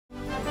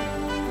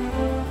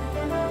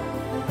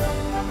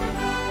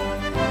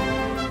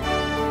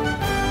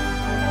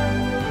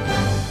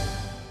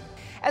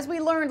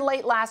learned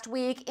late last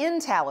week,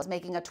 Intel is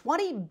making a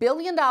 $20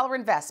 billion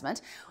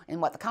investment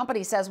in what the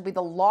company says will be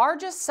the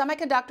largest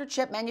semiconductor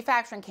chip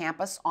manufacturing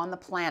campus on the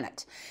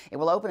planet. It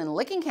will open in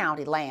Licking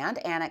County land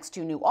annexed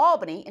to New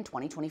Albany in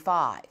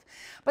 2025.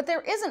 But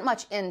there isn't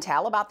much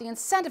intel about the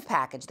incentive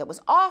package that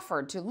was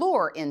offered to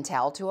lure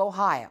Intel to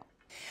Ohio.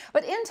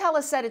 But Intel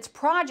has said its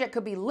project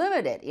could be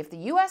limited if the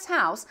U.S.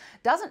 House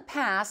doesn't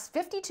pass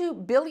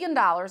 $52 billion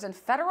in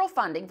federal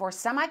funding for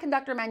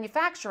semiconductor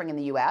manufacturing in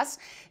the U.S.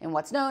 in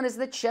what's known as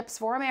the Chips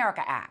for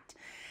America Act.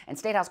 And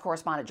Statehouse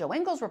correspondent Jo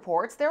Ingles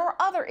reports there are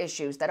other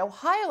issues that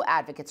Ohio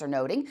advocates are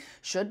noting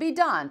should be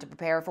done to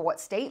prepare for what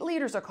state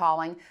leaders are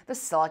calling the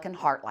Silicon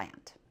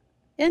Heartland.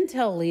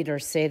 Intel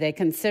leaders say they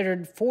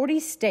considered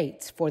 40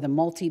 states for the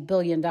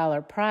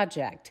multi-billion-dollar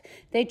project.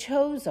 They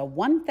chose a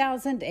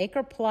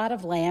 1,000-acre plot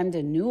of land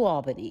in New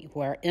Albany,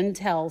 where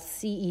Intel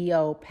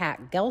CEO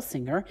Pat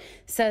Gelsinger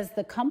says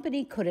the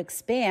company could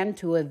expand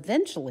to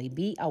eventually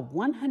be a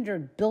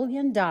 $100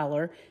 billion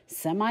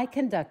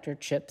semiconductor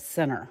chip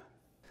center.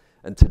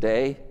 And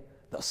today,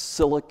 the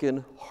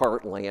Silicon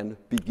Heartland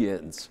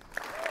begins.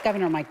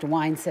 Governor Mike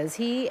DeWine says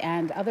he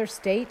and other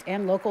state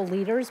and local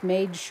leaders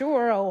made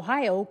sure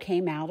Ohio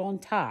came out on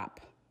top.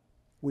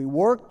 We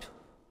worked,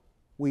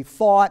 we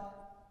fought,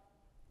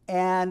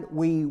 and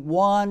we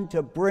won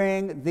to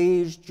bring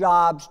these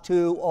jobs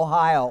to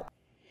Ohio.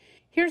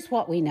 Here's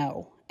what we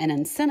know. An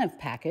incentive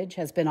package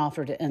has been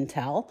offered to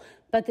Intel,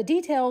 but the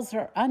details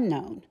are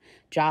unknown.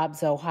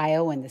 Jobs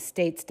Ohio and the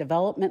state's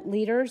development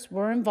leaders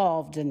were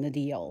involved in the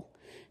deal.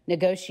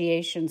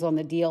 Negotiations on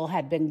the deal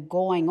had been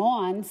going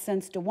on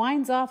since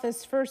DeWine's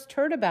office first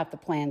heard about the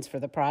plans for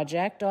the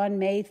project on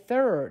May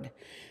 3rd.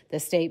 The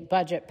state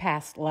budget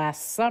passed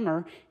last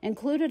summer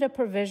included a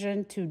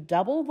provision to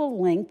double the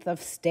length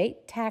of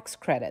state tax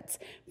credits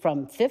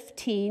from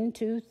 15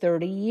 to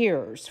 30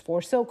 years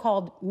for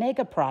so-called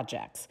mega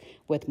projects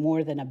with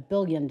more than $1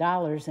 billion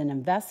in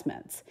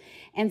investments.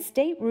 And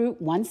State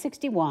Route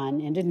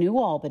 161 into New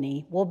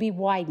Albany will be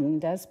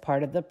widened as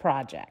part of the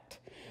project.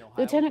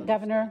 Lieutenant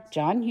Governor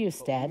John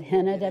Husted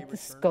hinted at the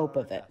scope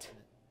of it.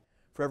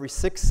 For every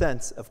 6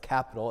 cents of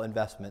capital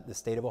investment the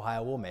state of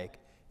Ohio will make,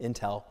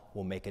 Intel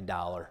will make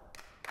 $1.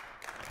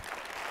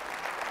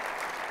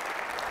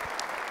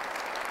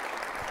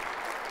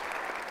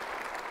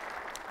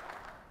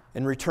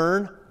 In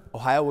return,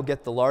 Ohio will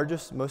get the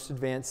largest, most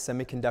advanced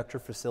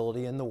semiconductor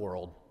facility in the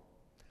world,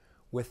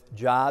 with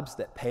jobs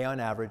that pay on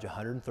average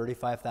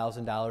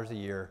 $135,000 a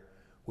year,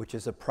 which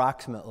is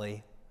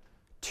approximately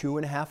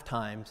 2.5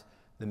 times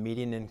the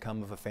median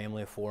income of a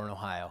family of 4 in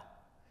Ohio.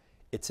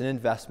 It's an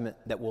investment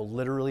that will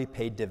literally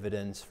pay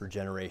dividends for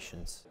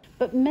generations.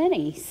 But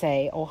many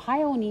say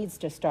Ohio needs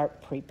to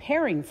start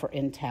preparing for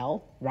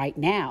Intel right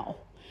now.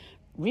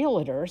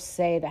 Realtors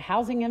say the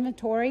housing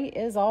inventory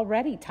is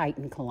already tight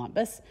in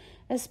Columbus,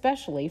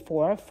 especially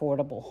for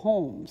affordable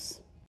homes.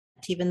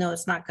 Even though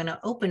it's not going to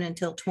open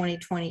until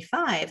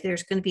 2025,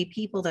 there's going to be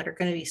people that are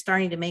going to be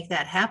starting to make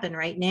that happen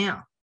right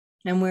now.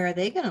 And where are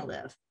they going to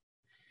live?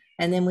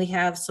 And then we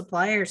have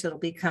suppliers that'll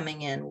be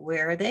coming in.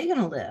 Where are they going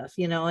to live?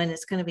 And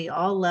it's going to be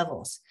all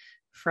levels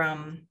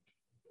from,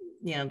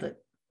 the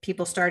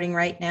people starting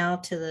right now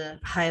to the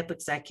high up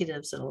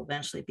executives that'll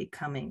eventually be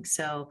coming.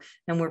 So,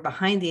 and we're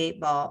behind the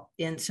 8 ball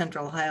in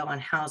Central Ohio on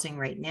housing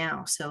right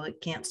now. So it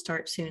can't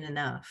start soon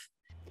enough.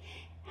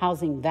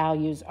 Housing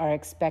values are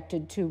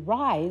expected to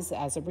rise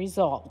as a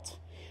result.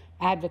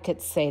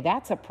 Advocates say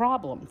that's a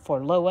problem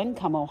for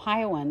low-income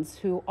Ohioans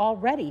who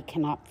already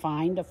cannot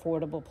find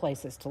affordable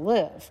places to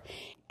live.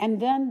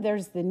 And then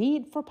there's the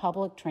need for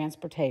public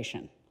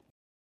transportation.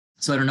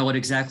 So I don't know what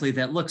exactly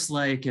that looks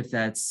like, if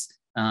that's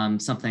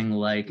something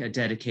like a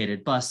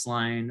dedicated bus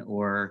line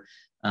or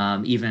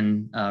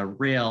even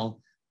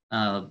rail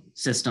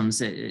systems.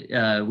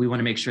 We want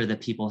to make sure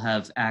that people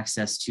have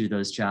access to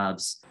those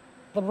jobs.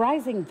 The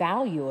rising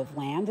value of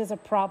land is a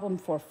problem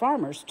for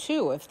farmers,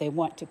 too, if they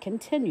want to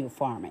continue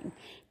farming.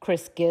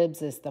 Chris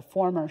Gibbs is the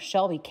former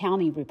Shelby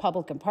County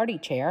Republican Party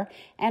chair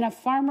and a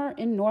farmer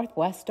in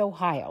Northwest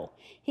Ohio.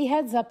 He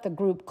heads up the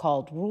group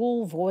called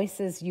Rural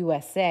Voices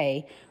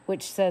USA,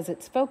 which says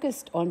it's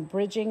focused on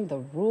bridging the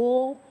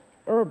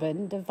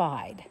rural-urban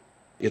divide.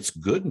 It's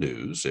good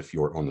news if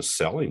you're on the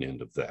selling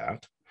end of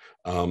that,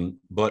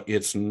 but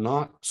it's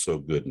not so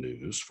good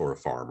news for a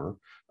farmer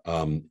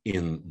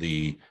in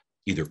the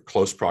either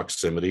close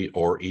proximity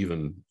or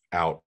even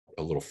out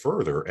a little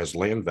further. As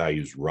land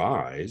values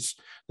rise,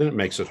 then it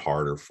makes it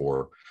harder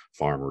for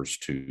farmers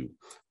to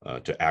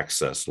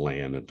access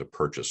land and to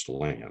purchase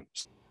land.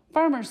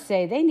 Farmers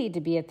say they need to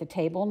be at the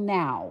table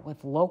now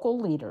with local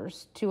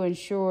leaders to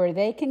ensure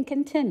they can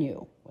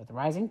continue with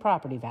rising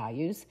property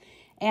values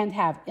and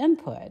have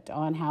input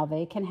on how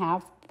they can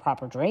have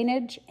proper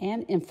drainage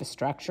and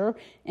infrastructure,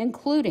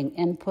 including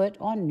input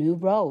on new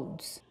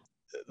roads.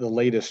 The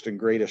latest and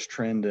greatest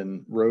trend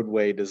in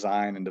roadway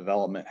design and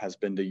development has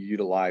been to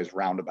utilize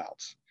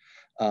roundabouts.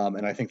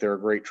 And I think they're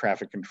a great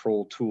traffic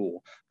control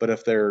tool. But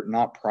if they're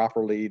not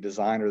properly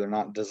designed, or they're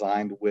not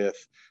designed with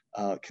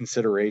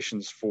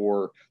considerations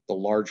for the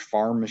large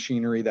farm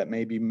machinery that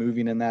may be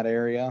moving in that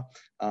area,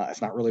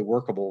 it's not really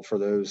workable for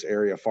those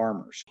area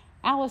farmers.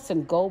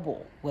 Allison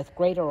Goebel with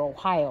Greater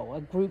Ohio,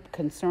 a group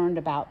concerned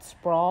about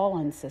sprawl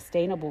and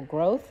sustainable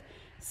growth,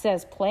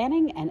 says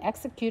planning and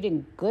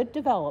executing good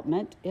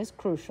development is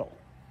crucial.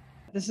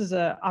 This is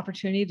an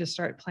opportunity to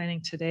start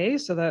planning today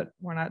so that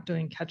we're not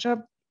doing catch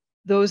up.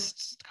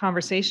 Those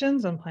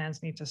conversations and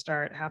plans need to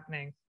start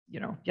happening,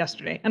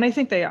 yesterday. And I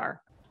think they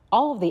are.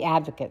 All of the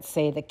advocates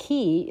say the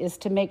key is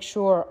to make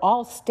sure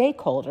all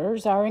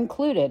stakeholders are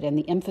included in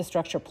the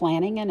infrastructure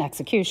planning and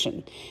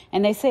execution.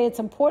 And they say it's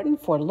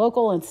important for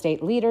local and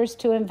state leaders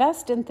to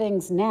invest in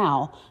things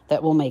now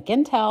that will make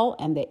Intel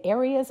and the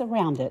areas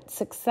around it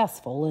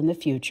successful in the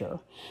future.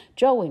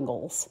 Jo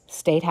Ingles,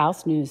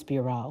 Statehouse News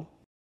Bureau.